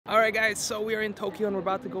Alright guys, so we are in Tokyo and we're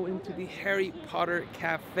about to go into the Harry Potter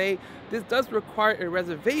Cafe. This does require a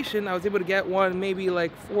reservation. I was able to get one maybe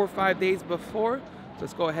like 4 or 5 days before. So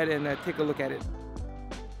let's go ahead and take a look at it.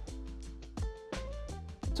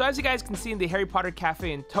 So as you guys can see in the Harry Potter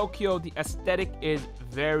Cafe in Tokyo, the aesthetic is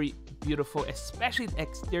very beautiful, especially the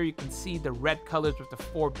exterior. You can see the red colors with the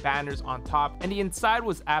 4 banners on top, and the inside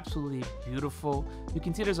was absolutely beautiful. You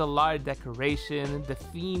can see there's a lot of decoration. The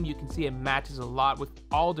theme, you can see it matches a lot with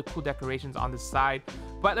all the cool decorations on the side.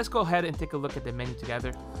 But let's go ahead and take a look at the menu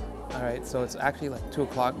together. All right, so it's actually like 2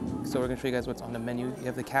 o'clock, so we're gonna show you guys what's on the menu. You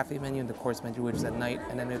have the cafe menu and the course menu, which is at night,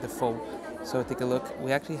 and then we have the full. So take a look.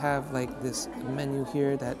 We actually have like this menu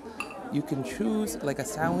here that you can choose like a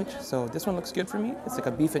sandwich. So this one looks good for me. It's like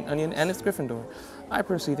a beef and onion, and it's Gryffindor. I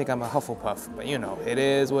personally think I'm a Hufflepuff, but you know, it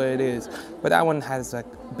is what it is. But that one has like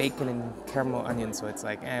bacon and caramel onion, so it's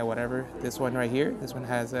like, whatever. This one right here, this one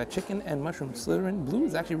has chicken and mushroom. Slytherin blue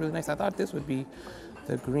is actually really nice. I thought this would be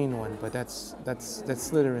the green one, but that's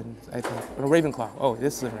Slytherin, I think. Or Ravenclaw. Oh,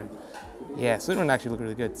 this is Slytherin. Yeah, Slytherin actually look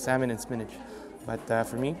really good. Salmon and spinach. But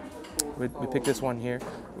for me, we picked this one here.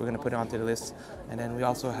 We're gonna put it onto the list. And then we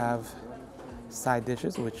also have side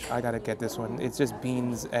dishes, which I gotta get this one. It's just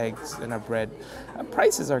beans, eggs, and a bread.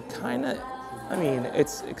 Prices are kinda, I mean,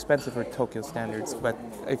 it's expensive for Tokyo standards, but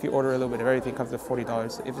if you order a little bit of everything, it comes to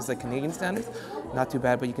 $40. If it's like Canadian standards, not too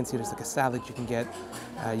bad, but you can see there's like a salad you can get.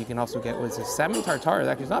 You can also get, what's this, salmon tartare.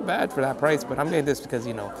 Actually, it's not bad for that price, but I'm getting this because,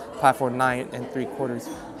 you know, platform 9 3/4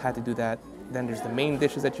 had to do that. Then there's the main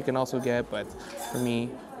dishes that you can also get, but for me,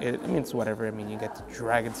 I mean, it's whatever. I mean, you get the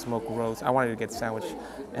dragon smoke roast. I wanted to get sandwich.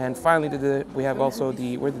 And finally, we have also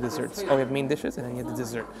where are the desserts? Oh, we have main dishes, and then you have the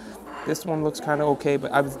dessert. This one looks kind of okay,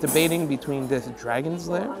 but I was debating between this dragon's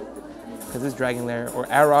lair, because this dragon lair, or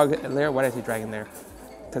Arog lair. Why did I say dragon lair?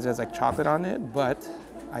 Because there's like chocolate on it, but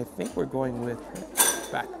I think we're going with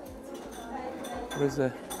back. Where's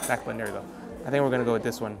the back button? There we go. I think we're gonna go with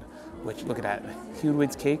this one. Which, look at that,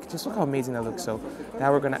 Hewlett's cake. Just look how amazing that looks. So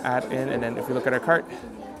now we're gonna add in, and then if you look at our cart,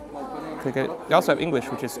 click it. We also have English,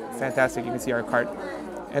 which is fantastic. You can see our cart.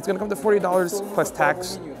 And it's gonna come to $40 plus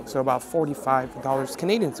tax, so about $45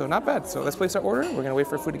 Canadian, so not bad. So let's place our order. We're gonna wait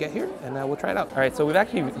for food to get here, and we'll try it out. All right, so we've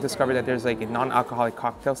actually discovered that there's like a non-alcoholic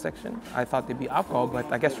cocktail section. I thought they'd be alcohol,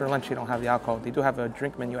 but I guess for lunch they don't have the alcohol. They do have a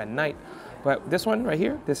drink menu at night. But this one right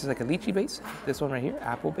here, this is like a lychee base. This one right here,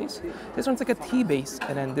 apple base. This one's like a tea base,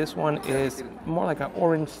 and then this one is more like an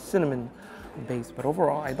orange cinnamon base. But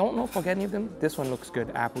overall, I don't know if I'll get any of them. This one looks good,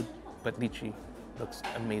 apple, but lychee looks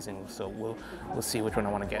amazing. So we'll see which one I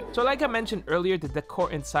want to get. So like I mentioned earlier, the decor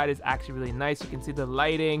inside is actually really nice. You can see the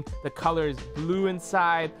lighting, the color is blue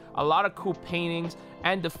inside, a lot of cool paintings,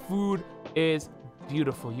 and the food is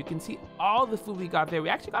beautiful. You can see all the food we got there. We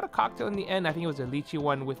actually got a cocktail in the end. I think it was a lychee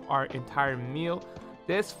one with our entire meal.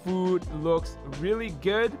 This food looks really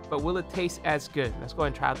good, but will it taste as good? Let's go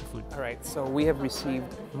and try out the food. All right, so we have received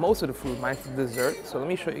most of the food, minus the dessert. So let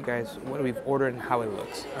me show you guys what we've ordered and how it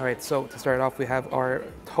looks. All right, so to start off, we have our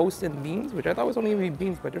toast and beans, which I thought was only gonna be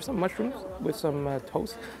beans, but there's some mushrooms with some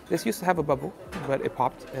toast. This used to have a bubble, but it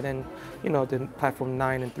popped. And then, you know, the platform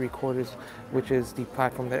 9 3/4, which is the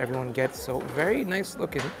platform that everyone gets. So very nice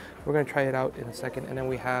looking. We're gonna try it out in a second. And then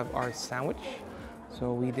we have our sandwich.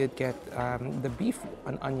 So we did get the beef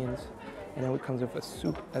and onions, and then it comes with a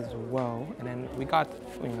soup as well. And then we got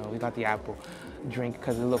the apple drink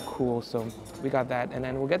because it looked cool. So we got that, and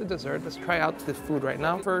then we'll get the dessert. Let's try out the food right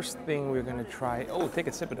now. First thing we're gonna try. Oh, take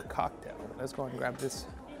a sip of the cocktail. Let's go and grab this.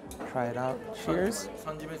 Try it out. Cheers.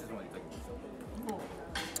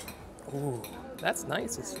 Ooh, that's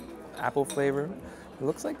nice. It's apple flavor. It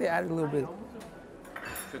looks like they added a little bit.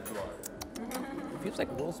 It feels like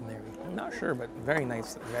rosemary. I'm not sure, but very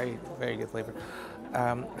nice, very, very good flavor.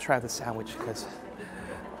 Let's try the sandwich because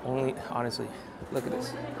honestly, look at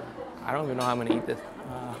this. I don't even know how I'm gonna eat this.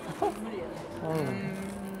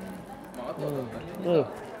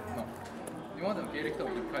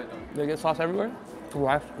 They get sauce everywhere? Oh,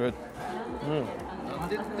 that's good.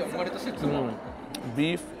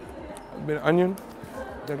 Beef, a bit of onion.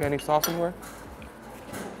 Don't get any sauce anywhere.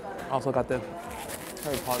 Also got the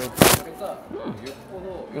Harry Potter.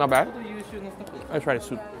 Not bad. Let's try the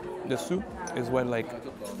soup. The soup is what, like,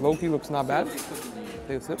 low-key looks not bad.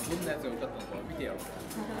 Take a sip.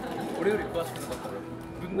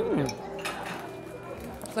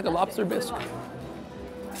 It's like a lobster bisque.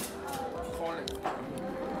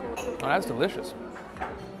 Oh, that's delicious.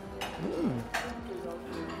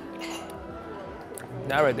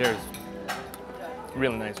 That right there is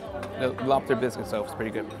really nice. The lobster bisque itself is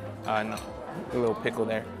pretty good. No. A little pickle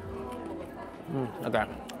there. Okay.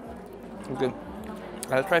 Good.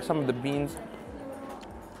 Let's try some of the beans.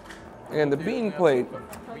 And the bean plate,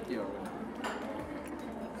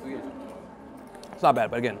 it's not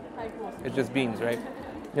bad, but again, it's just beans, right?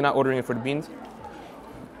 You're not ordering it for the beans.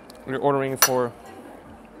 You're ordering it for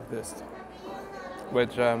this,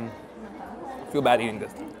 which I feel bad eating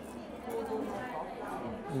this.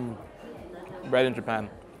 Bread in Japan,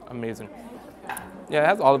 amazing. Yeah, it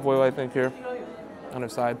has olive oil, I think, here on the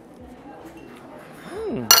side.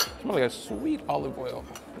 Smells like a sweet olive oil.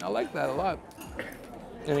 I like that a lot.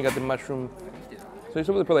 And you got the mushroom. So you're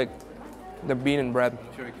supposed to put like the bean and bread.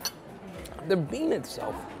 The bean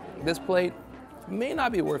itself, this plate may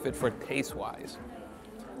not be worth it for taste-wise.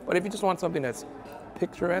 But if you just want something that's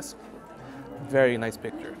picturesque, very nice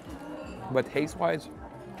picture. But taste-wise,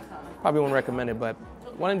 probably wouldn't recommend it, but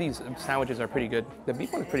one of these sandwiches are pretty good. The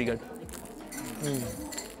beef one is pretty good.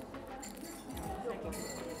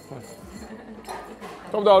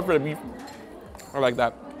 $12 for the beef. I like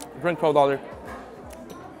that. Drink $12.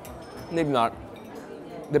 Maybe not.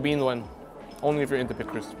 The bean one, only if you're into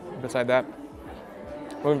pictures. Beside that,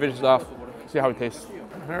 we're gonna finish this off, see how it tastes.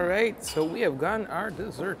 All right, so we have gotten our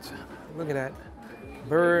dessert. Look at that.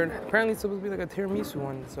 Bird. Apparently it's supposed to be like a tiramisu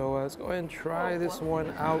one. So let's go ahead and try this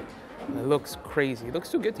one out. It looks crazy. It looks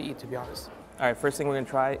too good to eat, to be honest. All right, first thing we're gonna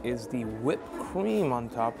try is the whipped cream on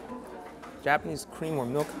top. Japanese cream or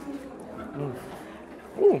milk.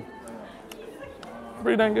 Ooh,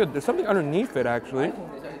 pretty dang good. There's something underneath it, actually.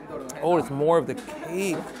 Oh, it's more of the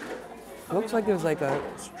cake. Looks like there's like a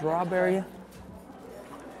strawberry.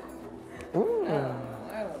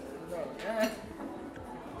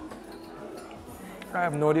 I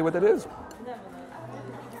have no idea what that is.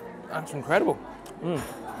 That's incredible.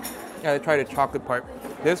 Yeah, I tried the chocolate part.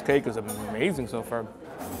 This cake is amazing so far.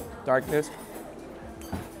 Darkness.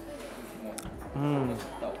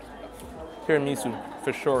 Tiramisu,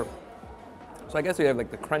 for sure. So I guess we have like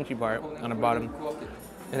the crunchy part on the bottom.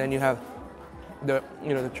 And then you have the,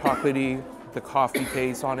 the chocolatey, the coffee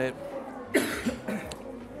taste on it.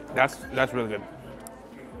 That's really good.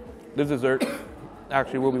 This dessert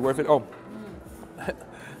actually will be worth it. Oh,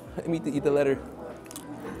 I need to eat the letter.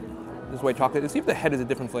 This white chocolate. Let's see if the head is a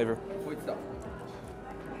different flavor.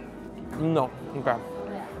 No. Okay.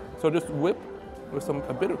 So just whip with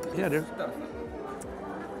a bit of, yeah, there's.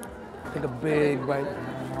 Take a big bite.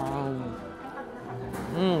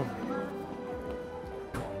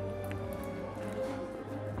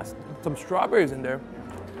 Some strawberries in there.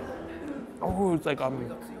 Oh, it's like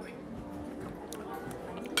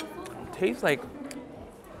tastes like,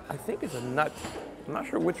 I think it's a nut. I'm not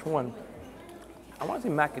sure which one. I want to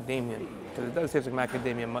say macadamia, because it does taste like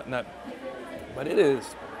macadamia nut. But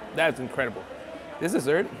that's incredible. This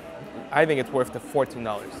dessert, I think it's worth the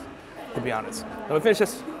 $14, to be honest. I'm gonna finish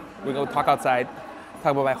this. We're gonna talk outside,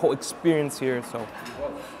 talk about my whole experience here.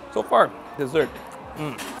 So far, dessert.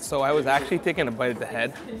 So I was actually taking a bite at the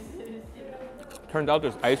head. Turns out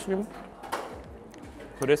there's ice cream.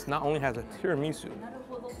 So this not only has a tiramisu,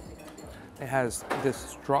 it has this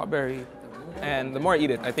strawberry, and the more I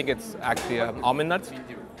eat it, I think it's actually almond nuts.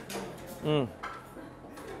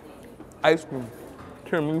 Ice cream,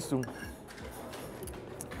 tiramisu.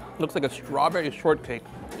 Looks like a strawberry shortcake.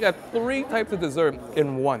 You got 3 types of dessert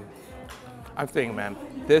in one. I'm saying, man,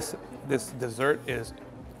 this dessert is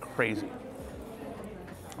crazy.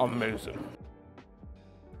 Amazing.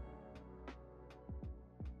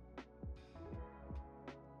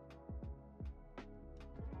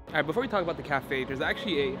 All right, before we talk about the cafe, there's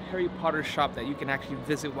actually a Harry Potter shop that you can actually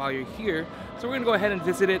visit while you're here. So we're gonna go ahead and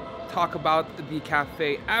visit it, talk about the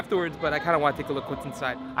cafe afterwards, but I kind of want to take a look what's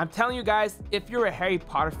inside. I'm telling you guys, if you're a Harry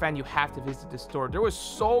Potter fan, you have to visit the store. There was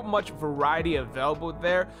so much variety available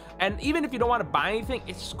there. And even if you don't want to buy anything,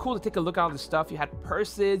 it's just cool to take a look at all the stuff. You had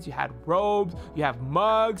purses, you had robes, you have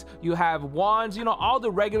mugs, you have wands, all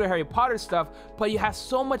the regular Harry Potter stuff, but you have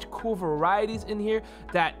so much cool varieties in here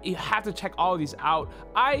that you have to check all of these out.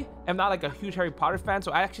 I am not like a huge Harry Potter fan,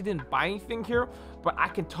 so I actually didn't buy anything here, but I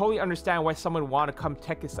can totally understand why someone would want to come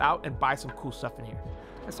check this out and buy some cool stuff in here.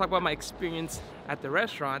 Let's talk about my experience at the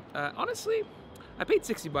restaurant. Honestly, I paid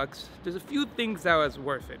 $60. There's a few things that was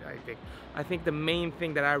worth it, I think. I think the main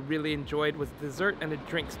thing that I really enjoyed was dessert and the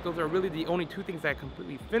drinks. Those are really the only 2 things that I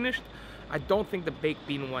completely finished. I don't think the baked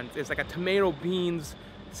bean ones. It's like a tomato beans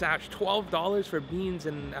sandwich, $12 for beans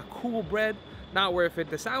and a cool bread. Not worth it.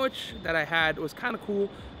 The sandwich that I had was kind of cool,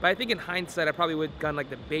 but I think in hindsight, I probably would have gone like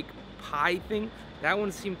the baked pie thing. That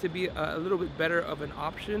one seemed to be a little bit better of an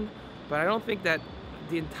option, but I don't think that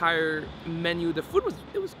the entire menu, the food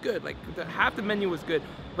was good. Like half the menu was good,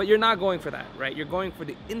 but you're not going for that, right? You're going for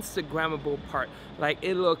the Instagrammable part. Like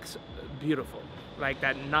it looks beautiful. Like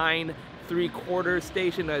that 9 3/4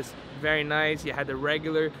 station that's very nice. You had the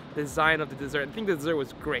regular design of the dessert. I think the dessert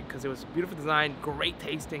was great because it was beautiful design, great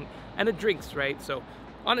tasting, and the drinks, right? So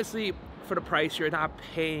honestly, for the price, you're not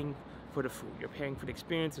paying for the food. You're paying for the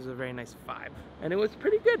experience. It's a very nice vibe. And it was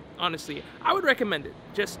pretty good, honestly. I would recommend it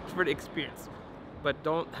just for the experience. But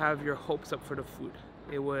don't have your hopes up for the food.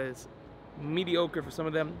 It was mediocre for some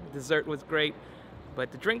of them. Dessert was great.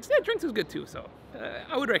 But the drinks, yeah, drinks was good too. So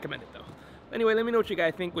I would recommend it though. Anyway, let me know what you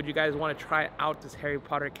guys think. Would you guys want to try out this Harry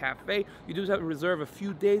Potter cafe? You do have to reserve a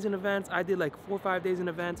few days in advance. I did like 4 or 5 days in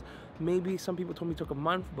advance. Maybe some people told me it took a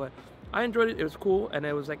month, but I enjoyed it. It was cool, and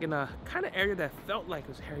it was like in a kind of area that felt like it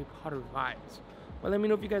was Harry Potter vibes. Well, let me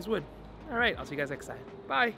know if you guys would. All right, I'll see you guys next time. Bye.